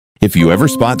If you ever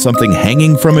spot something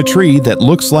hanging from a tree that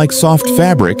looks like soft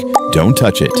fabric, don't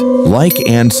touch it. Like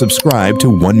and subscribe to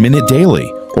 1 Minute Daily,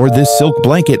 or this silk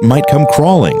blanket might come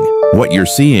crawling. What you're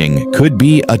seeing could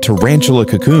be a tarantula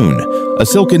cocoon, a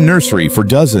silken nursery for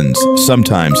dozens,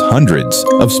 sometimes hundreds,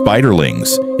 of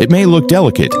spiderlings. It may look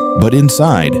delicate, but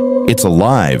inside, it's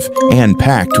alive and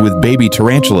packed with baby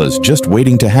tarantulas just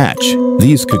waiting to hatch.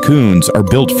 These cocoons are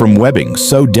built from webbing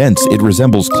so dense it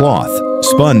resembles cloth,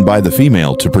 spun by the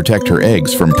female to protect her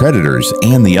eggs from predators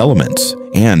and the elements.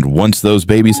 And once those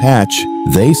babies hatch,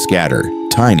 they scatter,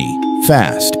 tiny,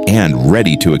 fast, and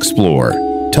ready to explore.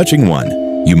 Touching one,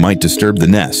 you might disturb the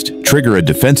nest, trigger a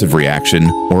defensive reaction,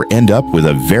 or end up with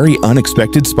a very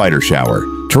unexpected spider shower.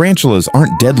 Tarantulas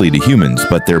aren't deadly to humans,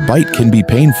 but their bite can be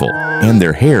painful, and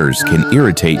their hairs can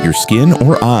irritate your skin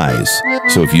or eyes.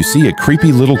 So if you see a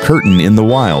creepy little curtain in the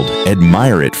wild,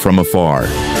 admire it from afar.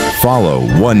 Follow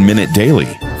 1 Minute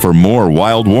Daily for more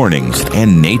wild warnings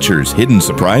and nature's hidden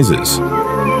surprises.